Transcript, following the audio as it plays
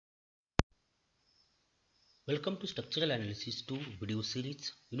Welcome to Structural Analysis 2 video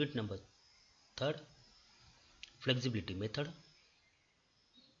series, unit number 3rd, Flexibility Method.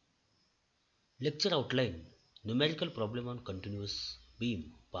 Lecture outline, Numerical Problem on Continuous Beam,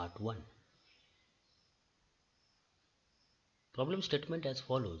 Part 1. Problem statement as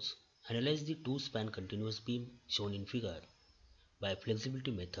follows. Analyze the two-span continuous beam shown in figure. By flexibility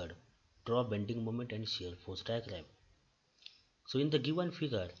method, draw bending moment and shear force diagram. So in the given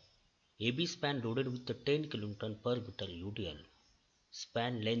figure, AB span loaded with the 10 kN per meter UDL.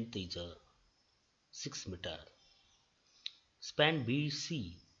 Span length is 6 meter. Span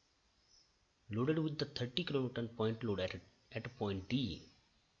BC loaded with the 30 kN point load at point D,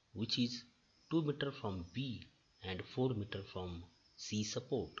 which is 2 meter from B and 4 meter from C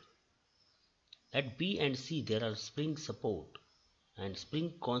support. At B and C there are spring support and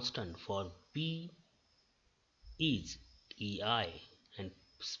spring constant for B is EI and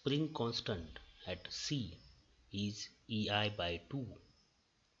spring constant at C is EI by 2.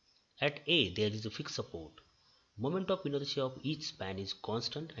 At A there is a fixed support. Moment of inertia of each span is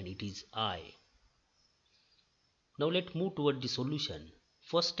constant and it is I. Now let's move toward the solution.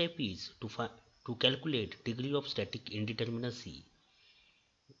 First step is to calculate degree of static indeterminacy.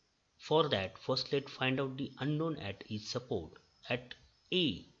 For that, first let's find out the unknown at each support. At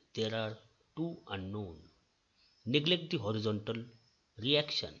A, there are two unknown. Neglect the horizontal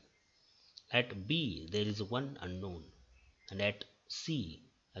reaction. At B, there is one unknown. And at C,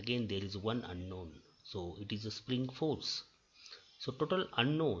 again there is one unknown. So it is a spring force. So total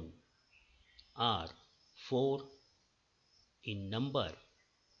unknown are 4 in number,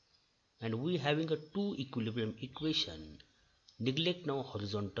 and we having a two equilibrium equation. Neglect now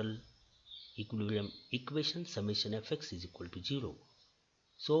horizontal equilibrium equation. Summation fx is equal to 0.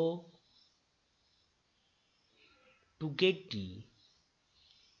 So to get the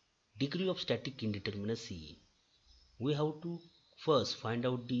degree of static indeterminacy, we have to first find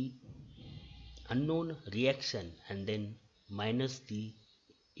out the unknown reaction and then minus the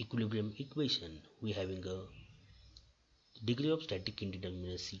equilibrium equation. We having a degree of static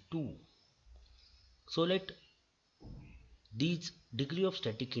indeterminacy 2. So let these degree of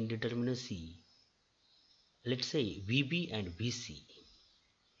static indeterminacy, let's say VB and VC.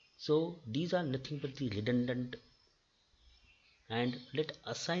 So these are nothing but the redundant, and let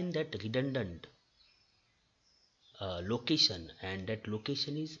assign that redundant location, and that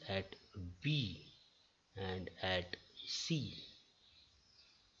location is at B and at C.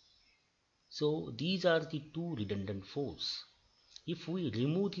 So these are the two redundant force. If we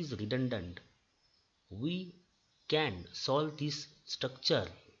remove this redundant, we can solve this structure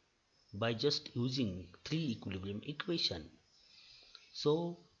by just using three equilibrium equation.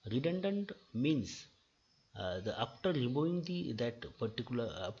 So redundant means after removing the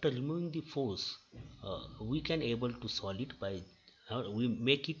force, we can able to solve it by we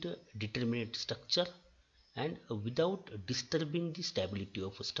make it a determinate structure and without disturbing the stability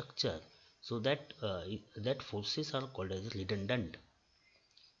of a structure. So that forces are called as redundant.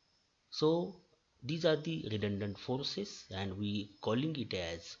 So these are the redundant forces, and we calling it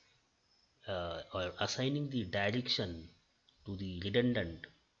as or assigning the direction to the redundant.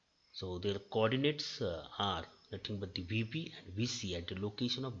 So their coordinates are nothing but the VB and VC at the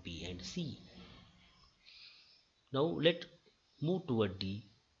location of B and C. Now let move toward the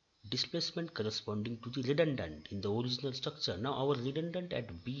displacement corresponding to the redundant in the original structure. Now our redundant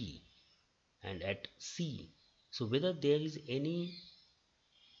at B and at C. So whether there is any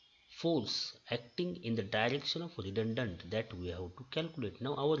force acting in the direction of redundant, that we have to calculate.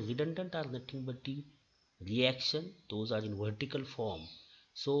 Now our redundant are nothing but the reaction, those are in vertical form.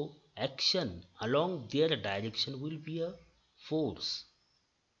 So action along their direction will be a force,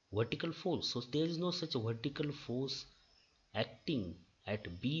 vertical force. So there is no such vertical force acting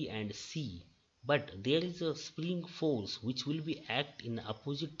at B and C, but there is a spring force which will be act in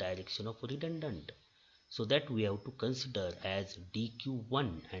opposite direction of redundant. So that we have to consider as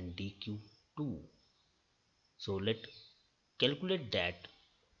dq1 and dq2. So let calculate that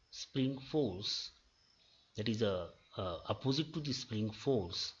spring force, that is a opposite to the spring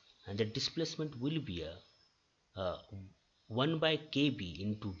force, and the displacement will be a 1 by kb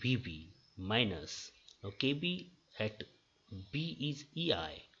into vb minus, now kb at b is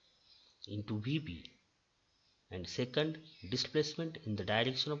ei into vb, and second displacement in the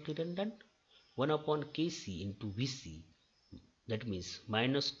direction of redundant 1 upon kc into vc, that means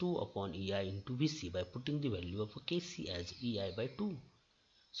minus 2 upon ei into vc by putting the value of kc as ei by 2.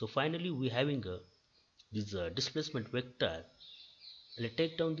 So finally we having this displacement vector. Let's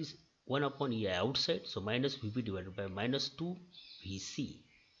take down this 1 upon ei outside, so minus vb divided by minus 2 vc.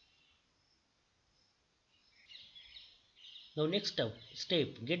 Now next step,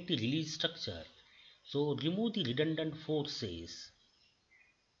 get the release structure. So remove the redundant forces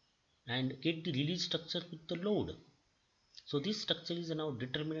and get the release structure with the load. So this structure is now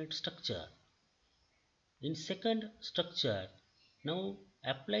determinate structure. In second structure, now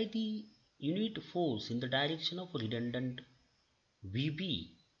apply the unit force in the direction of redundant VB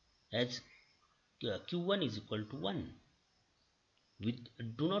as Q1 is equal to 1. With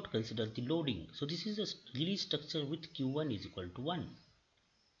do not consider the loading. So this is a release structure with Q1 is equal to 1.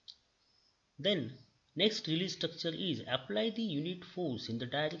 Then next release structure is apply the unit force in the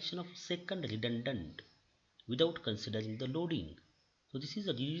direction of second redundant without considering the loading. So this is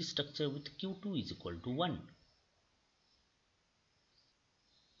a release structure with Q2 is equal to 1.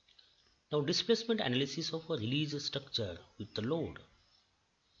 Now displacement analysis of a release structure with the load.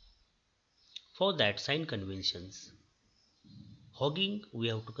 For that, sign conventions. Hogging, we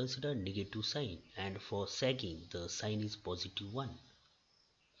have to consider negative sign, and for sagging the sign is positive 1.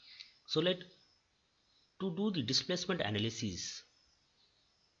 So to do the displacement analysis,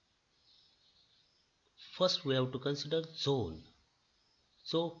 first we have to consider zone.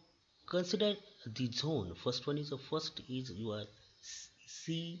 So consider the zone. First one is your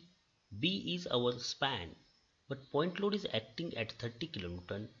C, B is our span, but point load is acting at 30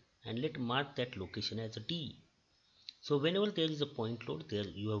 kN, and let mark that location as a D. So whenever there is a point load, there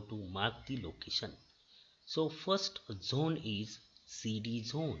you have to mark the location. So first zone is CD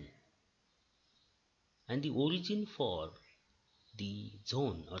zone, and the origin for the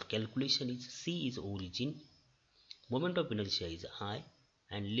zone or calculation is C is origin, moment of inertia is I,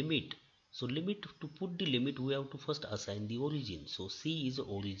 and limit. So limit, to put the limit we have to first assign the origin. So C is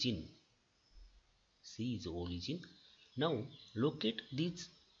origin. C is origin. Now locate this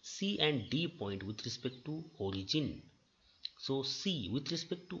C and D point with respect to origin. So C with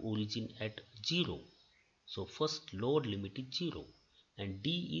respect to origin at 0. So first lower limit is 0 and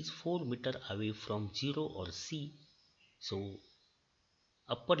D is 4 meter away from 0 or C. So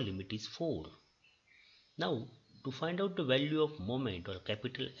upper limit is 4. Now to find out the value of moment or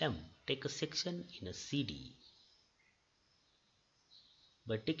capital M, take a section in a CD.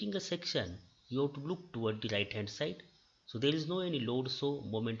 By taking a section, you have to look toward the right hand side. So there is no any load, so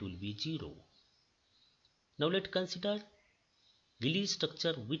moment will be 0. Now let's consider release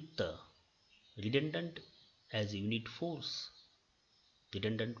structure with the redundant as a unit force,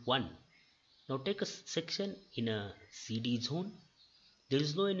 redundant 1. Now take a section in a CD zone. There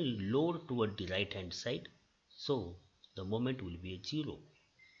is no any load toward the right hand side, so the moment will be a 0.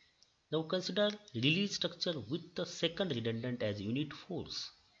 Now consider release structure with the second redundant as unit force.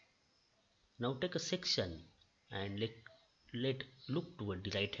 Now take a section and let look toward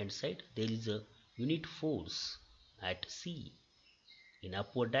the right hand side. There is a unit force at C in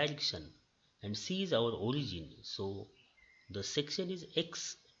upward direction, and C is our origin. So the section is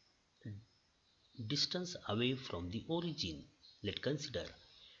X distance away from the origin. Let's consider.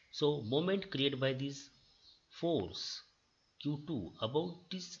 So moment created by this force Q2 about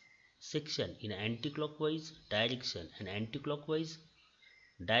this section in anticlockwise direction, and anticlockwise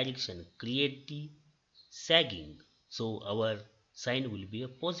direction create the sagging. So our sign will be a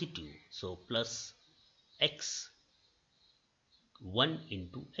positive. So plus X 1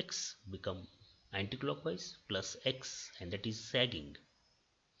 into X become anticlockwise plus X, and that is sagging.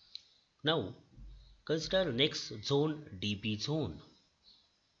 Now consider next zone, DB zone.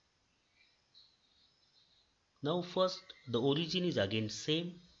 Now first the origin is again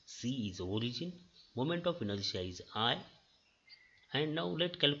same, C is origin, moment of inertia is I, and now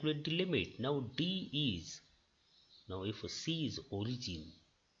let's calculate the limit. Now D is, now if C is origin,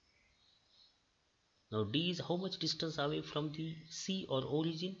 now D is how much distance away from the C or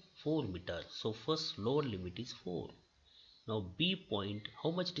origin? 4 meter. So first lower limit is 4. Now B point,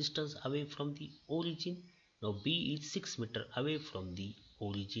 how much distance away from the origin? Now B is 6 meter away from the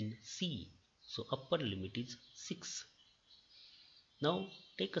origin C. So upper limit is 6. Now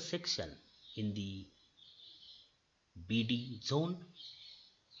take a section in the BD zone,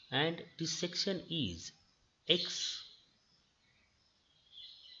 and this section is X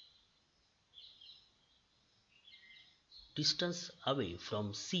distance away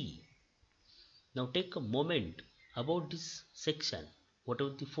from C. Now take a moment about this section, whatever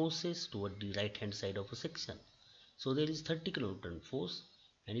the forces toward the right hand side of a section. So there is 30 kN force,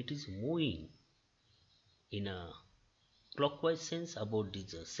 and it is moving in a clockwise sense about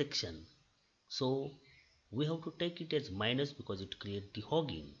this section. So we have to take it as minus because it creates the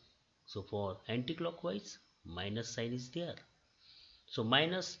hogging. So for anti-clockwise, minus sign is there. So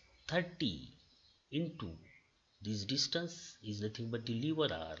minus 30 into this distance is nothing but the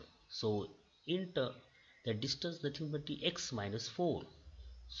lever R. So the distance nothing but the x minus 4.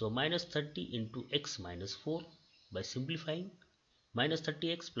 So minus 30 into x minus 4 by simplifying minus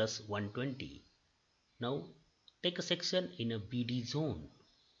 30x plus 120. Now take a section in a BD zone.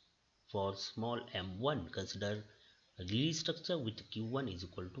 For small m1 consider a release structure with q1 is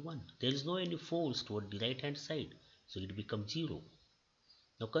equal to 1. There is no any force toward the right hand side, so it becomes 0.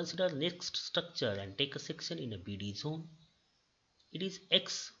 Now consider next structure and take a section in a BD zone. It is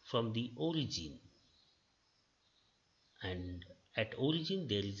x from the origin, and at origin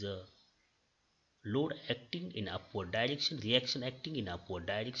there is a load acting in upward direction, reaction acting in upward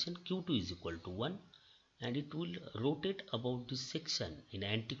direction, q2 is equal to 1, and it will rotate about this section in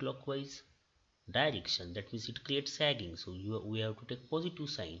anti-clockwise direction. That means it creates sagging, so we have to take positive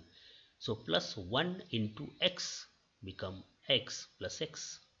sign. So plus 1 into x become x plus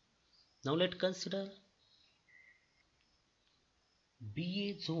x. Now let's consider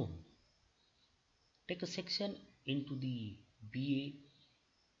BA zone. Take a section into the BA.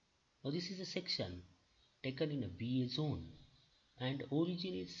 Now this is a section taken in a BA zone and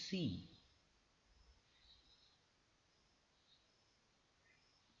origin is C.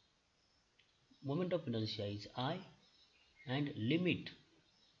 Moment of inertia is I and limit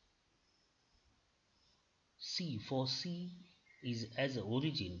C for C is as a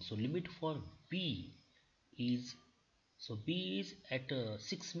origin. So limit for B is, so B is at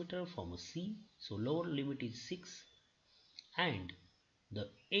 6 meter from C. So lower limit is 6 and the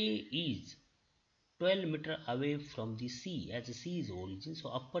A is 12 meter away from the C as the C is origin. So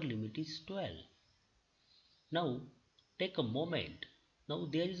upper limit is 12. Now take a moment. Now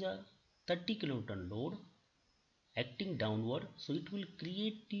there is a 30 kilonewton load acting downward, so it will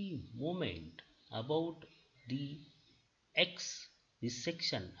create the moment about the x, this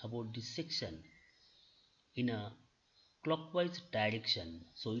section, about this section in a clockwise direction.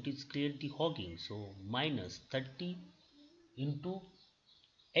 So it is create the hogging. So minus 30 into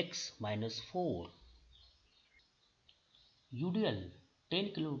x minus 4 UDL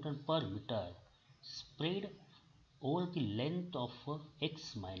 10 kilonewton per meter spread over the length of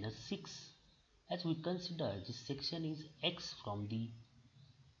x minus 6. As we consider this section is x from the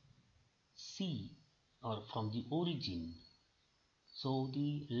C or from the origin, so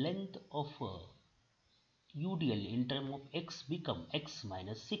the length of UDL in term of x become x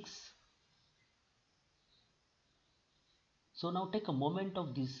minus 6. So now take a moment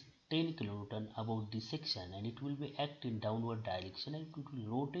of this 10 kilonewton about this section and it will be act in downward direction and it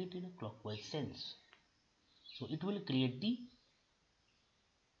will rotate in a clockwise sense. So it will create the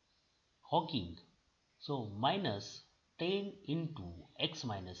hogging. So minus 10 into x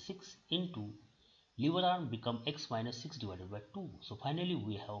minus 6 into lever arm become x minus 6 divided by 2. So finally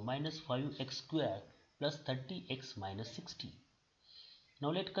we have minus 5x square plus 30x minus 60. Now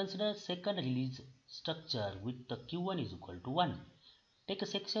let's consider second release structure with the q1 is equal to 1. Take a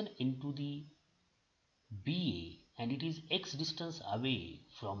section into the BA and it is x distance away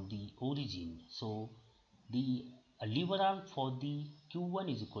from the origin. So the lever arm for the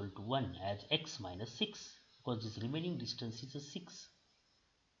q1 is equal to 1 as x minus 6 because this remaining distance is a 6.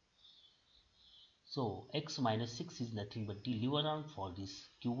 So x minus 6 is nothing but the lever arm for this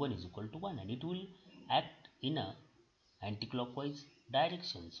q1 is equal to 1 and it will act in a anti-clockwise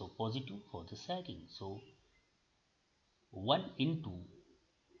direction, so positive for the sagging. So 1 into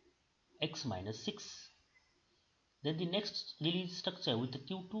x minus 6. Then the next release structure with the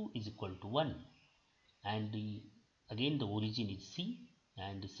q2 is equal to 1 and again the origin is C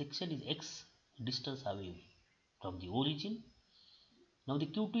and the section is x distance away from the origin. Now the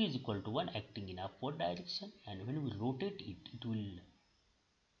q2 is equal to 1 acting in upward direction and when we rotate it, it will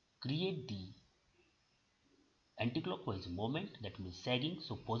create the anti-clockwise moment, that means sagging.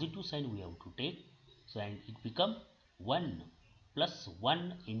 So positive sign we have to take, so and it become 1 plus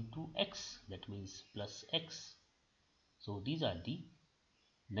 1 into x, that means plus x. So these are the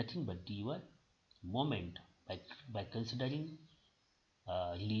nothing but the moment by considering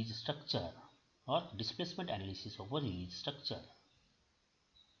release structure or displacement analysis of a release structure.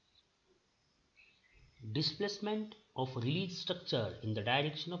 Displacement of release structure in the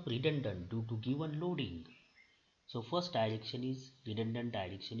direction of redundant due to given loading. So first direction is redundant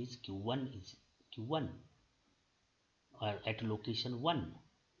direction is q1 or at location 1.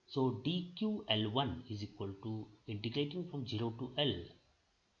 So dql1 is equal to integrating from 0 to L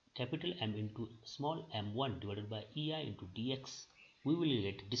capital M into small m1 divided by EI into dx. We will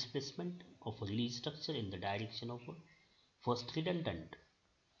get displacement of a release structure in the direction of first redundant.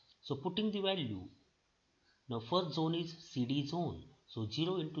 So putting the value, now first zone is CD zone, so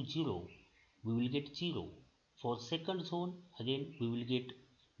 0 into 0 we will get 0. For second zone again we will get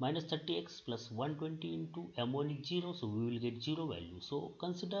minus 30x plus 120 into m1 is 0, so we will get 0 value. So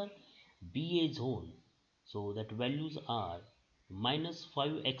consider B a zone, so that values are minus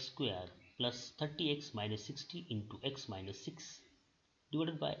 5x square plus 30x minus 60 into x minus 6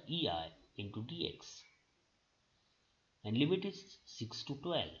 divided by ei into dx, and limit is 6 to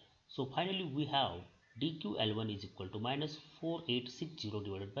 12. So finally we have dql1 is equal to minus 4860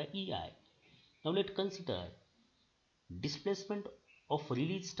 divided by ei. Now let's consider displacement of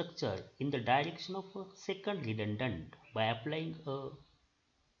release structure in the direction of a second redundant by applying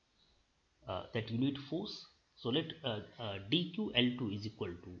that unit force. So let dql2 is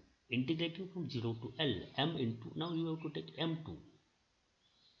equal to integrating from 0 to L m into, now you have to take m2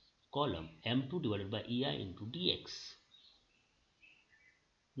 column m2 divided by ei into dx.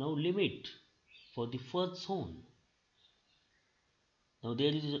 Now limit for the first zone. Now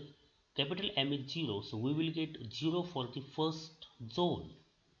there is a capital M is 0, so we will get 0 for the first zone.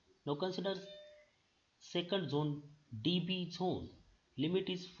 Now consider second zone dB zone. Limit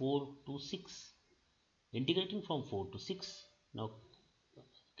is 4 to 6. Integrating from 4 to 6. Now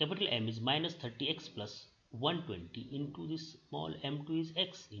capital M is minus 30x plus 120 into this small m2 is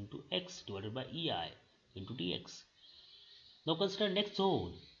x into x divided by ei into dx. Now consider next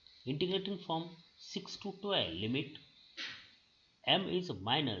zone. Integrating from 6 to 12, limit m is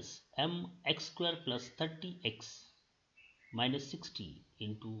minus mx square plus 30x minus 60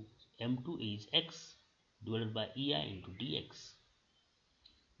 into m2 is x divided by ei into dx.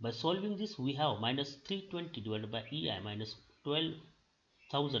 By solving this, we have minus 320 divided by ei minus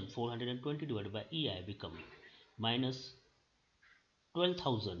 12,420 divided by ei become minus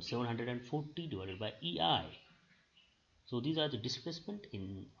 12,740 divided by ei. So these are the displacement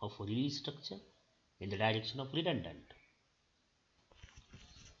of a release structure in the direction of redundant.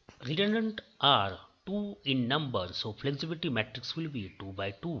 Redundant are 2 in number, so flexibility matrix will be 2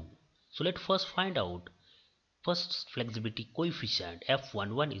 by 2. So let's first find out first flexibility coefficient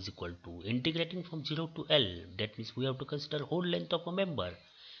f11 is equal to integrating from 0 to L, that means we have to consider whole length of a member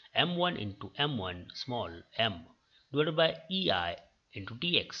m1 into m1 small m divided by ei into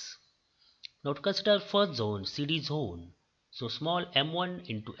dx. Now to consider first zone CD zone, so small m1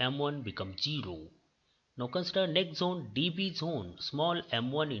 into m1 becomes 0. Now consider next zone DB zone, small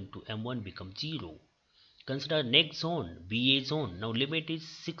m1 into m1 becomes 0. Consider next zone BA zone, now limit is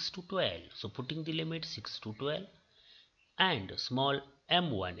 6 to 12. So putting the limit 6 to 12 and small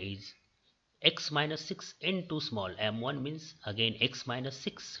m1 is x minus 6 into small m1 means again x minus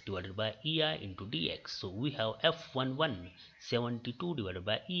 6 divided by ei into dx. So we have f11 72 divided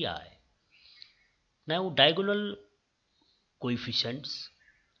by ei. Now diagonal coefficients,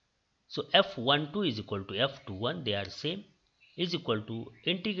 so f12 is equal to f21, they are same, is equal to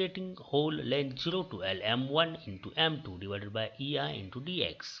integrating whole length 0 to L m1 into m2 divided by ei into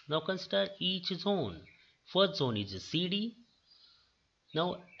dx. Now consider each zone. First zone is CD.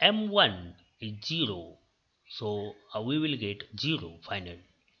 Now m1 is 0, so we will get 0 final.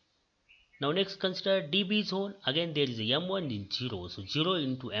 Now next consider DB zone, again there is a m1 is 0, so 0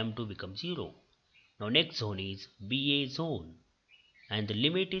 into m2 becomes 0. Now next zone is BA zone and the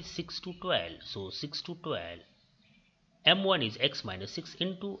limit is 6 to 12, so 6 to 12 m1 is x minus 6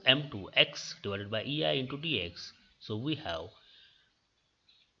 into m2 x divided by ei into dx. So we have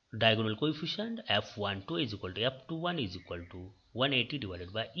diagonal coefficient f12 is equal to f21 is equal to 180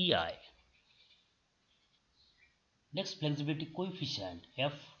 divided by ei. Next flexibility coefficient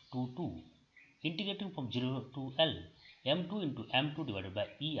f22, integrating from 0 to L m2 into m2 divided by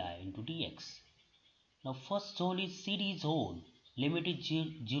ei into dx. Now first zone is CD zone, limit is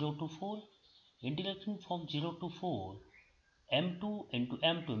 0 to 4, integrating from 0 to 4, m2 into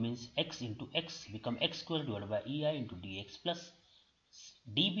m2 means x into x become x square divided by ei into dx plus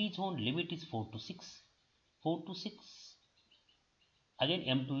dB zone limit is 4 to 6, 4 to 6, again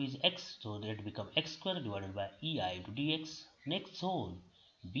m2 is x, so that become x square divided by ei into dx. Next zone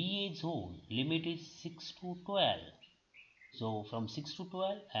BA zone, limit is 6 to 12, so from 6 to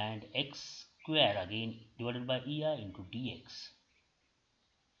 12 and x square again divided by ei into dx.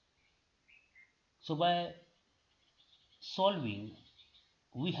 So by solving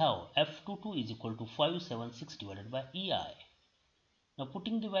we have f22 is equal to 576 divided by ei. Now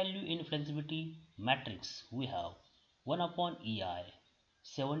putting the value in flexibility matrix, we have 1 upon ei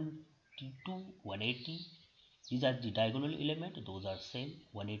 72 180, these are the diagonal element, those are same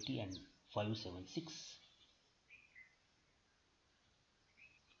 180 and 576.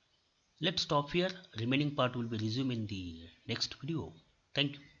 Let's stop here. Remaining part will be resumed in the next video.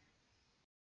 Thank you.